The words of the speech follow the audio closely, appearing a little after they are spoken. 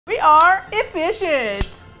are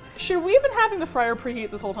efficient. Should we have been having the fryer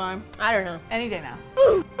preheat this whole time? I don't know. Any day now.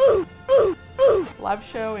 Live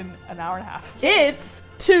show in an hour and a half. It's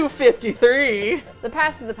 2:53. The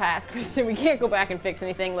past is the past, Kristen. We can't go back and fix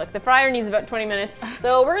anything. Look, the fryer needs about 20 minutes,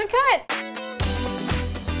 so we're gonna cut.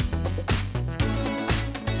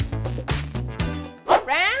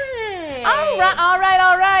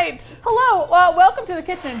 All right. Hello, welcome to the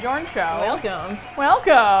Kristin and Jorn show.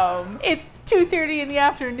 Welcome. It's 2:30 in the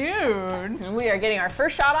afternoon. And we are getting our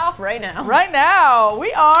first shot off right now. Right now,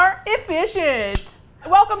 we are efficient.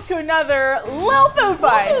 Welcome to another Lil Food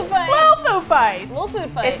Fight. Little food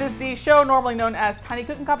fight. This is the show normally known as Tiny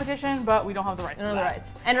Cooking Competition, but we don't have the rights to that.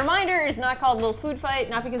 And reminder, it's not called Little Food Fight,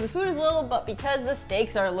 not because the food is little, but because the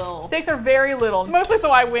stakes are little. Stakes are very little. Mostly so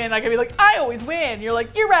I win. I can be like, I always win. You're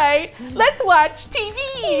like, you're right. Let's watch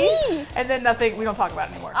TV. And then nothing, we don't talk about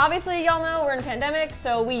it anymore. Obviously, y'all know we're in a pandemic,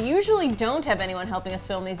 so we usually don't have anyone helping us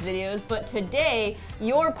film these videos, but today,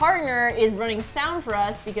 your partner is running sound for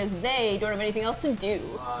us because they don't have anything else to do.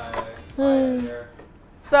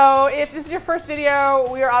 So if this is your first video,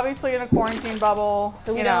 we are obviously in a quarantine bubble.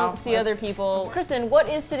 So we don't see other people. Kristen, what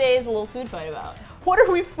is today's Little Food Fight about? What are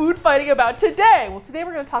we food fighting about today? Well, today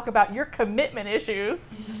we're going to talk about your commitment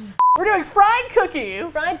issues. We're doing fried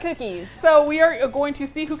cookies. Fried cookies. So we are going to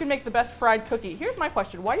see who can make the best fried cookie. Here's my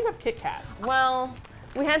question. Why do you have Kit Kats? Well,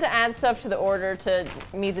 we had to add stuff to the order to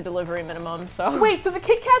meet the delivery minimum, so. Wait, so the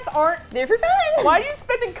Kit Kats aren't? They're for fun. Why are you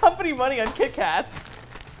spending company money on Kit Kats?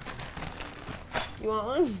 You want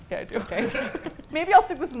one? Yeah, I do. Okay. Maybe I'll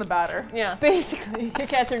stick this in the batter. Yeah, basically, Kit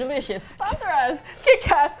Kats are delicious. Sponsor us. Kit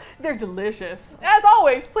Kat, they're delicious. As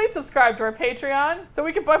always, please subscribe to our Patreon so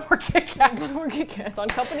we can buy more Kit Kats. More Kit Kats on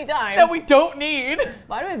company dime. That we don't need.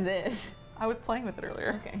 Why do I have this? I was playing with it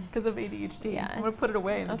earlier. Okay. Because of ADHD. Yeah, I'm gonna put it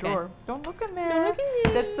away in the drawer. Don't look in there. Don't look in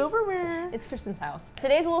there. That's silverware. It's Kristen's house.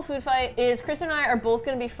 Today's Little Food Fight is Kristen and I are both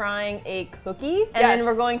gonna be frying a cookie. And then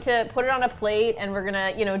we're going to put it on a plate and we're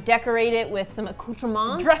gonna, you know, decorate it with some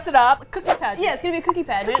accoutrements. Dress it up. Cookie pageant. Yeah, it's gonna be a cookie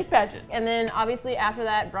pageant. Cookie pageant. And then obviously after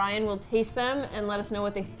that, Brian will taste them and let us know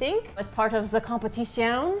what they think as part of the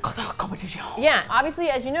competition. Competition. Yeah, obviously,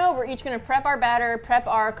 as you know, we're each gonna prep our batter, prep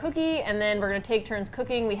our cookie, and then we're gonna take turns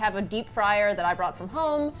cooking. We have a deep fryer that I brought from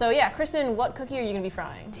home. So yeah, Kristen, what cookie are you gonna be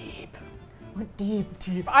frying? Deep. What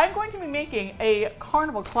deep? I'm going to be making a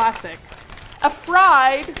carnival classic, a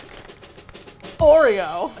fried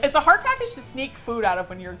Oreo. It's a hard package to sneak food out of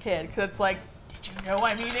when you're a kid, because it's like, did you know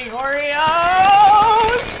I'm eating Oreos?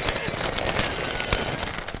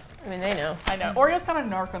 I mean, they know. I know. Oreos kind of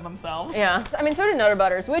narc on themselves. Yeah. I mean, so do Nutter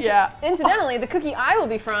Butters, which, incidentally, the cookie I will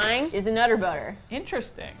be frying is a Nutter Butter.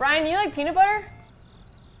 Interesting. Brian, you like peanut butter?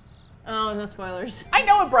 Oh, no spoilers. I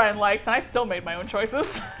know what Brian likes, and I still made my own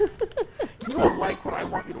choices. You don't like what I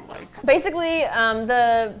want you to like. Basically,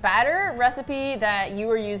 the batter recipe that you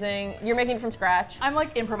were using, you're making it from scratch. I'm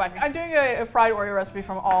like improvising. I'm doing a fried Oreo recipe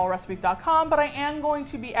from allrecipes.com, but I am going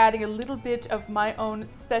to be adding a little bit of my own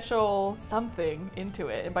special something into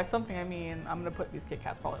it. And by something, I mean, I'm gonna put these Kit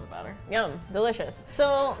Kats probably in the batter. Yum, delicious.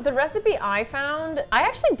 So the recipe I found, I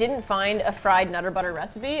actually didn't find a fried Nutter Butter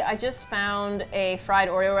recipe. I just found a fried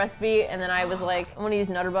Oreo recipe, and then I was like, I'm gonna use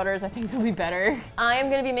Nutter Butters. I think they'll be better. I am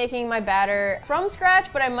gonna be making my batter from scratch,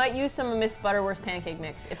 but I might use some of Miss Butterworth's pancake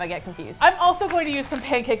mix if I get confused. I'm also going to use some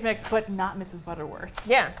pancake mix, but not Mrs. Butterworth's.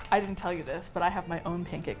 Yeah. I didn't tell you this, but I have my own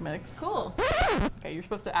pancake mix. Cool. Okay, you're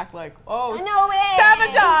supposed to act like, oh, no way!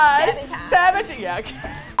 Sabotage! Yeah.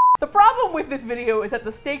 The problem with this video is that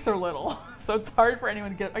the stakes are little, so it's hard for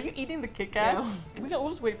anyone to get. Are you eating the Kit Kat? No. We'll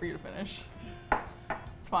just wait for you to finish.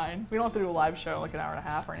 It's fine. We don't have to do a live show like an hour and a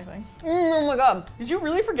half or anything. Oh my god. Did you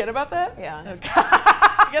really forget about that? Yeah. Okay.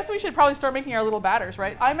 I guess we should probably start making our little batters,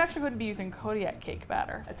 right? I'm actually going to be using Kodiak cake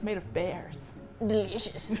batter. It's made of bears.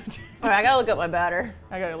 Delicious. All right, I gotta look up my batter.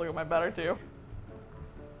 I gotta look at my batter too.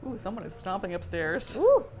 Ooh, someone is stomping upstairs.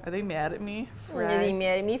 Ooh. Are they mad at me? Are they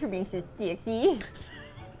mad at me for being so sexy?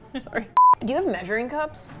 Sorry. Do you have measuring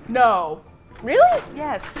cups? No. Really?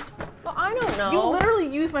 Yes. Well, I don't know. You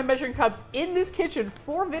literally used my measuring cups in this kitchen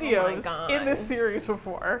for videos in this series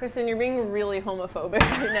before. Kristen, you're being really homophobic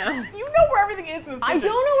right now. You know where everything is in this kitchen. I don't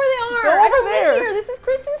know where they are. Go over there. Live here. This is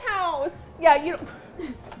Kristen's house. Yeah, you don't.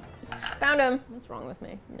 Found him. What's wrong with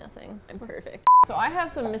me? Nothing. I'm perfect. So I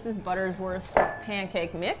have some Mrs. Butterworth's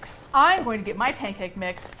pancake mix. I'm going to get my pancake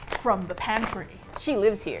mix from the pantry. She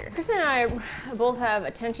lives here. Kristin and I both have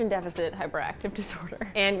attention deficit hyperactive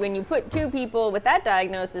disorder. And when you put two people with that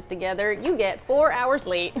diagnosis together, you get 4 hours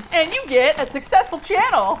late. And you get a successful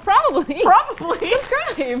channel. Probably. Probably.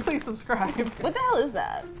 Subscribe. Please subscribe. What the hell is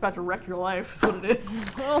that? It's about to wreck your life, is what it is.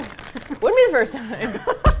 Well, wouldn't be the first time.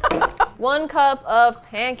 1 cup of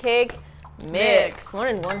pancake mix.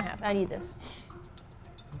 1 1/2. I need this.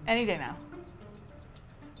 Any day now.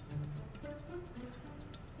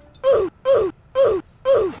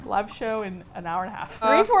 Live show in an hour and a half.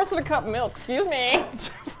 3/4 of a cup of milk, excuse me.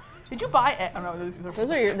 Did you buy eggs? Oh no,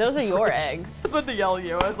 Those are your eggs. I was about to yell at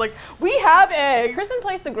you. I was like, we have eggs. Kristin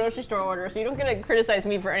placed the grocery store order, so you don't get to criticize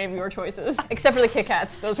me for any of your choices. Except for the Kit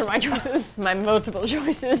Kats. Those were my choices. My multiple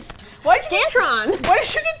choices. Why did you Scantron! Why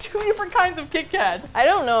did you get 2 different kinds of Kit Kats? I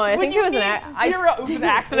don't know. I think it was an accident. An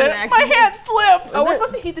accident. My hand slipped. Oh, we're it-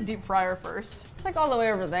 supposed to heat the deep fryer first. It's like all the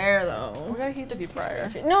way over there, though. We gotta heat the deep fryer.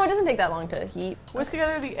 No, it doesn't take that long to heat. Whisk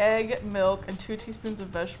together the egg, milk, and 2 teaspoons of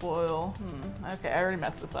vegetable oil. Okay, I already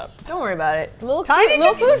messed this up. Don't worry about it. Little Tiny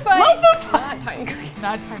food fight. Little food fight. Not tiny cookie.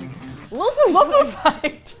 Not tiny. Little food Little fight. food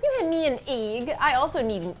fight. You had me an egg. I also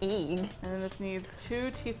need an egg. And then this needs 2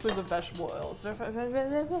 teaspoons of vegetable oils. Do you have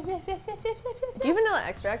vanilla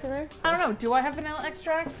extract in there? I don't know. Do I have vanilla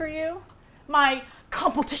extract for you? My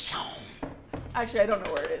competition. Actually, I don't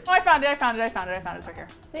know where it is. Oh, I found it. It's right here.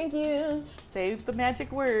 Thank you. Say the magic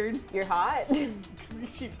word. You're hot.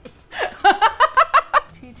 She does.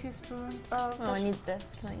 2 teaspoons of Oh, I need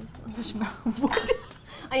this. Can I use this? What?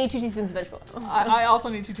 I need 2 teaspoons of vegetable oil. I also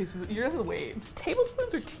need 2 teaspoons. You're gonna have to wait.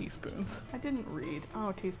 Tablespoons or teaspoons? I didn't read.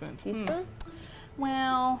 Oh, teaspoons. Teaspoon?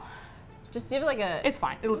 Well, Just give it like a... it's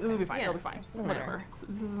fine. It'll be fine. Yeah, It'll be fine. doesn't Whatever. matter.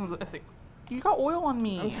 This isn't a thing. You got oil on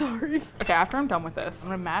me. I'm sorry. Okay, after I'm done with this, I'm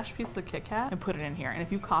gonna mash a piece of the Kit Kat and put it in here. And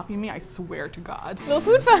if you copy me, I swear to God, Little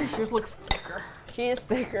food fight. yours looks thicker. She is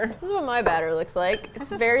thicker. This is what my batter looks like. It's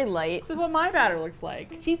very light. This is what my batter looks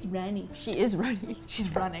like. She's running. She is running.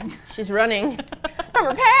 She's running. She's running from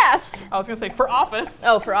her past. I was gonna say for office.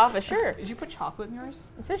 Oh, for office, sure. Did you put chocolate in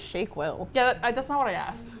yours? It says shake well. Yeah, that's not what I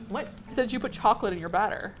asked. What? I said, did you put chocolate in your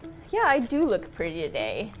batter? Yeah, I do look pretty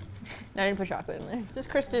today. No, I didn't put chocolate in there. This is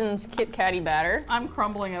Kristin's Kit Katty batter. I'm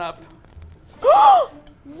crumbling it up.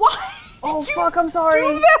 Why? Oh, did you fuck, I'm sorry.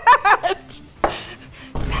 do that?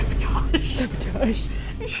 Sabotage. Sabotage.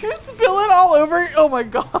 You spill it all over. Oh my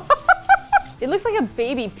God. It looks like a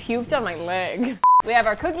baby puked on my leg. We have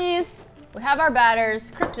our cookies. We have our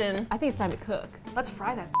batters. Kristin, I think it's time to cook. Let's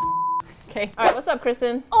fry that. Okay. All right, what's up,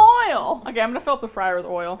 Kristin? Oil. Okay, I'm gonna fill up the fryer with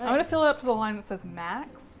oil. I'm gonna fill it up to the line that says max.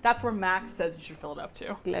 That's where max says you should fill it up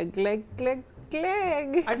to. Gleg, gleg, gleg,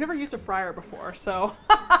 gleg. I've never used a fryer before, so.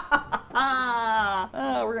 We're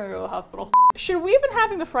gonna go to the hospital. Should we have been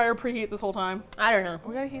having the fryer preheat this whole time? I don't know.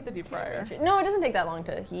 We gotta heat the deep fryer. No, it doesn't take that long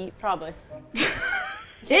to heat, probably.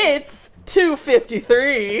 It's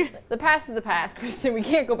 2:53. The past is the past, Kristin. We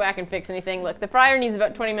can't go back and fix anything. Look, the fryer needs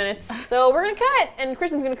about 20 minutes. So we're gonna cut, and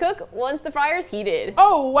Kristin's gonna cook once the fryer's heated.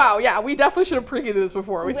 Oh, wow, yeah, we definitely should have preheated this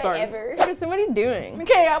before we started. Whatever. Kristin, what are you doing?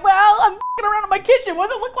 Okay, well, I'm f***ing around in my kitchen. What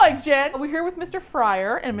does it look like, Jen? We're here with Mr.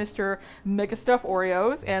 Fryer and Mr. Mega Stuff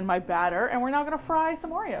Oreos and my batter, and we're now gonna fry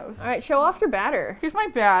some Oreos. All right, show off your batter. Here's my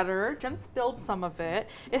batter. Jen spilled some of it.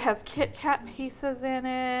 It has Kit Kat pieces in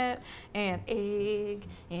it, and egg,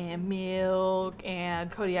 and milk,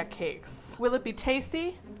 and Kodiak cakes. Will it be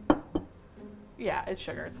tasty? Yeah, it's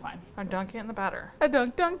sugar, it's fine. I dunk it in the batter. I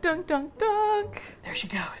dunk, dunk, dunk, dunk, dunk. There she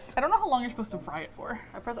goes. I don't know how long you're supposed to fry it for.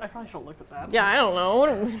 I probably should have looked at that. Yeah, I don't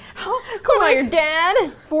know. Come on, your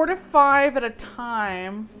dad. 4 to 5 at a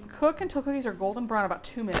time. Cook until cookies are golden brown, about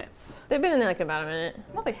 2 minutes. They've been in there like about a minute.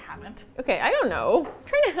 No, they haven't. Okay, I don't know. I'm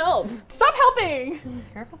trying to help. Stop helping!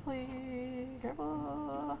 Careful, please.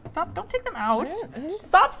 Careful. Stop, don't take them out.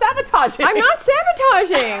 Stop sabotaging. I'm not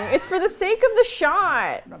sabotaging. It's for the sake of the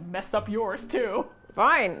shot. I'm gonna mess up yours too.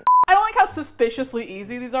 Fine. I don't like how suspiciously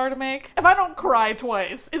easy these are to make. If I don't cry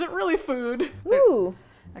twice, is it really food? Ooh.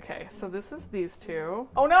 Okay, so this is these two.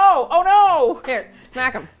 Oh no! Oh no! Here,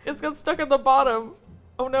 smack them. It's got stuck at the bottom.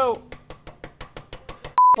 Oh no.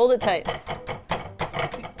 Hold it tight.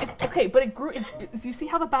 Okay, but it grew. You see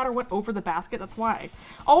how the batter went over the basket? That's why.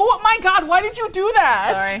 Oh my God! Why did you do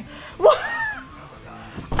that? Sorry. What?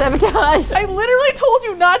 Sabotage. I literally told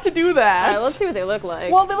you not to do that. All right, let's see what they look like.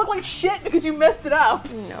 Well, they look like shit because you messed it up.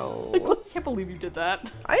 No. Like, I can't believe you did that.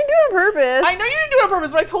 I didn't do it on purpose. I know you didn't do it on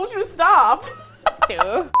purpose, but I told you to stop.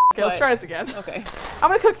 Okay, Let's try this again. Okay. I'm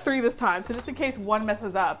gonna cook 3 this time, so just in case one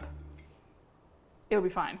messes up, it'll be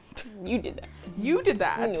fine. You did that. You did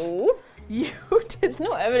that. No. You There's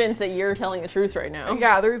no evidence that you're telling the truth right now.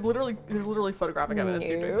 Yeah, there's literally photographic evidence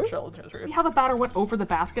No. you're telling the truth. See how the batter went over the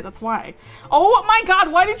basket? That's why. Oh my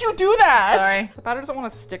God, why did you do that? Sorry. The batter doesn't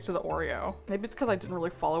want to stick to the Oreo. Maybe it's because I didn't really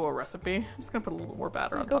follow a recipe. I'm just gonna put a little more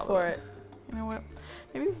batter on top of it. Go for it. You know what?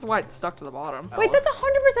 Maybe this is why it's stuck to the bottom. Wait, that's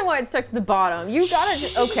 100% why it's stuck to the bottom. You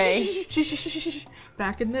gotta, okay.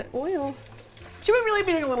 Back in the oil. Should we really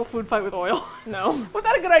be doing a little food fight with oil? No. Was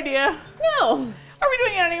that a good idea? No. Are we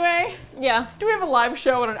doing it anyway? Yeah. Do we have a live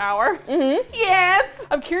show in an hour? Mm-hmm. Yes!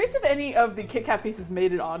 I'm curious if any of the Kit Kat pieces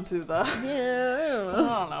made it onto the... Yeah, I don't know.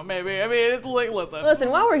 I don't know, maybe. I mean, it's like, listen. Listen,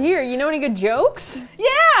 while we're here, you know any good jokes?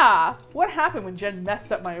 Yeah! What happened when Jen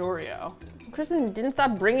messed up my Oreo? Kristen didn't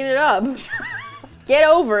stop bringing it up. Get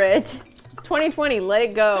over it. It's 2020, let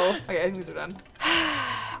it go. Okay, I think these are done.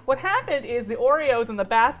 What happened is the Oreos in the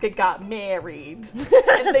basket got married.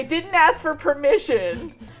 And they didn't ask for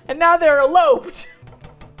permission. And now they're eloped.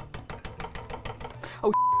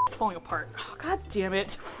 Oh, it's falling apart. Oh, God damn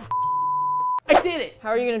it. I did it. How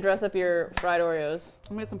are you gonna dress up your fried Oreos?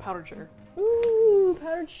 I'm gonna get some powdered sugar. Ooh,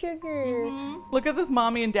 powdered sugar. Look at this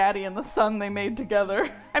mommy and daddy and the son they made together.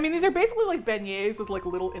 I mean, these are basically like beignets with like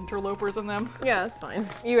little interlopers in them. Yeah, that's fine.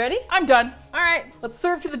 You ready? I'm done. All right, Let's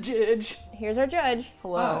serve to the judge. here's our judge.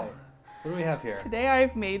 Hello. Hi. What do we have here? Today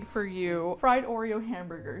I've made for you fried Oreo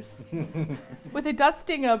hamburgers with a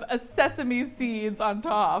dusting of sesame seeds on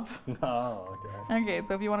top. Oh, okay. Okay,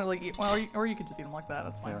 so if you want to like eat, well, or you could just eat them like that,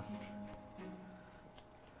 that's fine. Yeah.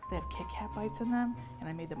 They have Kit Kat bites in them, and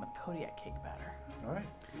I made them with Kodiak cake batter. All right.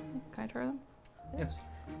 Can I try them? Yes.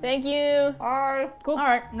 Thank you. Alright. Cool.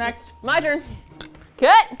 Alright, next. My turn.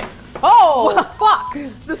 Cut. Oh, fuck.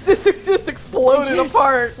 The scissors just exploded Jeez.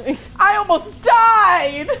 apart. I almost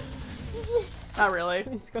died! Not really.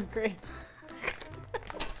 It's going great.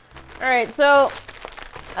 All right, so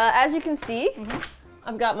as you can see,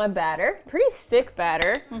 I've got my batter, pretty thick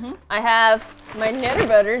batter. I have my Nutter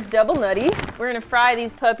Butters Double Nutty. We're gonna fry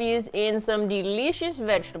these puppies in some delicious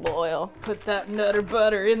vegetable oil. Put that nutter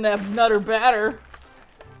butter in that nutter batter.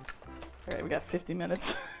 Alright, we got 50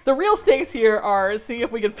 minutes. The real stakes here are seeing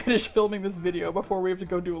if we can finish filming this video before we have to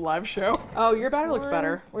go do a live show. Oh, your batter looks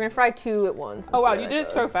better. We're gonna fry 2 at once. Oh wow, you did it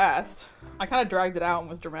so fast. I kind of dragged it out and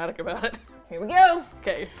was dramatic about it. Here we go.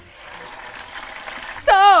 Okay.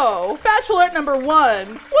 So, Bachelorette number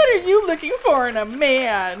 1, what are you looking for in a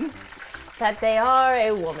man? That they are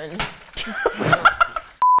a woman.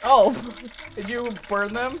 Oh. Did you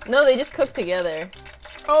burn them? No, they just cooked together.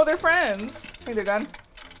 Oh, they're friends. I think they're done.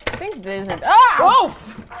 I think these are, ah!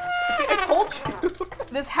 Woof! See, I told you.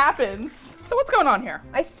 This happens. So what's going on here?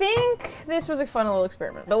 I think this was a fun little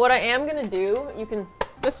experiment. But what I am gonna do, you can,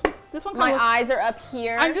 This one my kind of eyes are up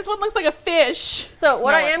here. this one looks like a fish. So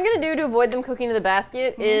what No, I am gonna do to avoid them cooking to the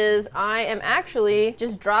basket is I am actually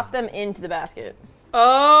just drop them into the basket.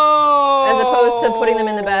 Oh. As opposed to putting them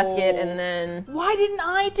in the basket and then, Why didn't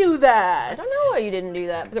I do that? I don't know why you didn't do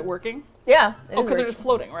that. Is it working? Yeah. it Oh, is because they're working. just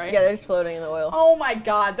floating, right? Yeah, they're just floating in the oil. Oh my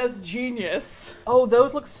God, that's genius. Oh,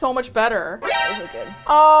 those look so much better. Those look good.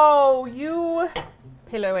 Oh, you.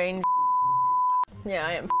 Pillow angel. Yeah,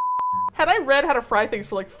 I am. Had I read how to fry things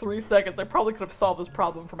for like 3 seconds, I probably could have solved this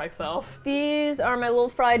problem for myself. These are my little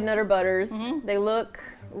fried Nutter Butters. They look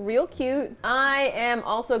real cute. I am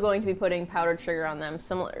also going to be putting powdered sugar on them,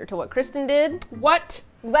 similar to what Kristen did. What?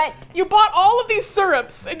 What? You bought all of these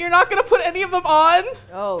syrups and you're not gonna put any of them on?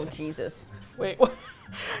 Oh, Jesus. Wait, what?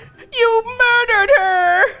 You murdered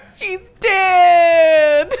her! She's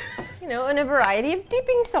dead! You know, in a variety of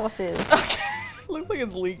dipping sauces. Okay. Looks like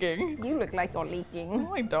it's leaking. You look like you're leaking.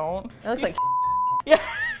 No, I don't. It looks like Yeah,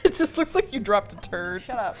 it just looks like you dropped a turd.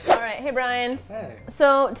 Shut up. All right, hey Brian. Hey.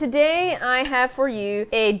 So today I have for you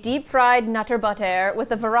a deep fried Nutter Butter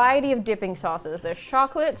with a variety of dipping sauces. There's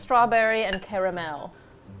chocolate, strawberry, and caramel.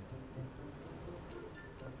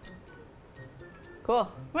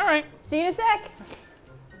 Cool. All right. See you in a sec.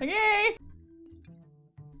 Okay.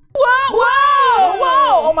 Whoa! Whoa!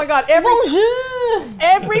 Whoa! Oh my God! Every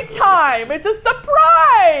time it's a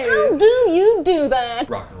surprise. How do you do that?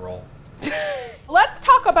 Rock and roll. Let's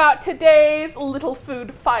talk about today's little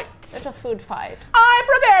food fight. It's a food fight. I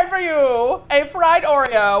prepared for you a fried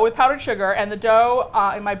Oreo with powdered sugar, and the dough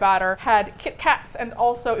in my batter had Kit Kats, and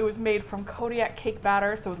also it was made from Kodiak cake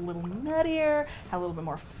batter, so it was a little nuttier, had a little bit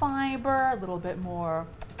more fiber, a little bit more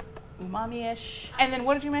umami-ish. And then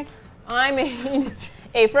what did you make? I made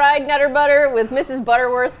a fried Nutter Butter with Mrs.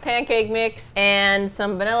 Butterworth pancake mix and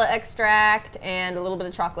some vanilla extract and a little bit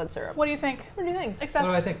of chocolate syrup. What do you think? What do you think? Excess? What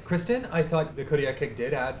do I think? Kristen, I thought the Kodiak cake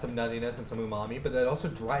did add some nuttiness and some umami, but that also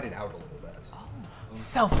dried it out a little bit.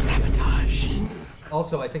 Self-sabotage.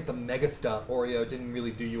 Also, I think the mega stuff Oreo didn't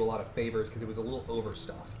really do you a lot of favors because it was a little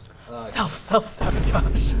overstuffed.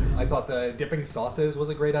 Self-sabotage. I thought the dipping sauces was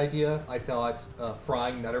a great idea. I thought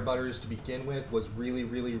frying Nutter Butters to begin with was really,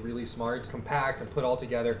 really, really smart. Compact and put all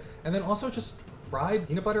together. And then also just fried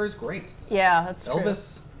peanut butter is great. Yeah, that's true.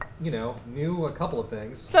 Elvis, you know, knew a couple of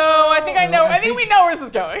things. So I think I think we know where this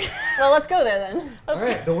is going. Well, let's go there then. All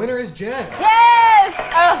right, the winner is Jen. Yes!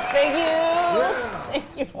 Oh, thank you. Yeah. Thank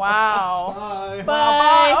you so Wow. Bye.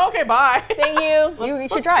 Bye. Bye. Okay, bye. Thank you. You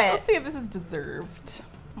should try it. Let's see if this is deserved.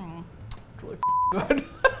 It's really good.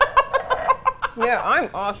 Yeah, I'm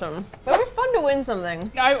awesome. But it was fun to win something.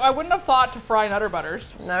 I wouldn't have thought to fry Nutter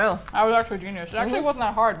Butters. No. I was actually genius. It actually wasn't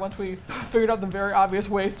that hard once we figured out the very obvious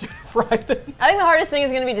ways to fry them. I think the hardest thing is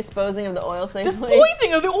going to be disposing of the oil safely.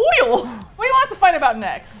 Disposing of the oil! What do you want us to fight about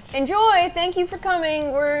next? Enjoy. Thank you for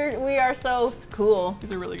coming. We are so cool.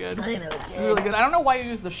 These are really good. I think that was good. Really good. I don't know why you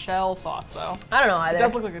use the shell sauce though. I don't know either. It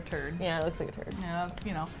does look like a turd. Yeah, it looks like a turd. Yeah, that's,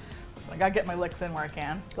 you know, so I gotta get my licks in where I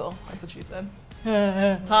can. Cool. That's what she said. Ha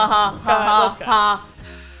ha ha ha Let's go. ha.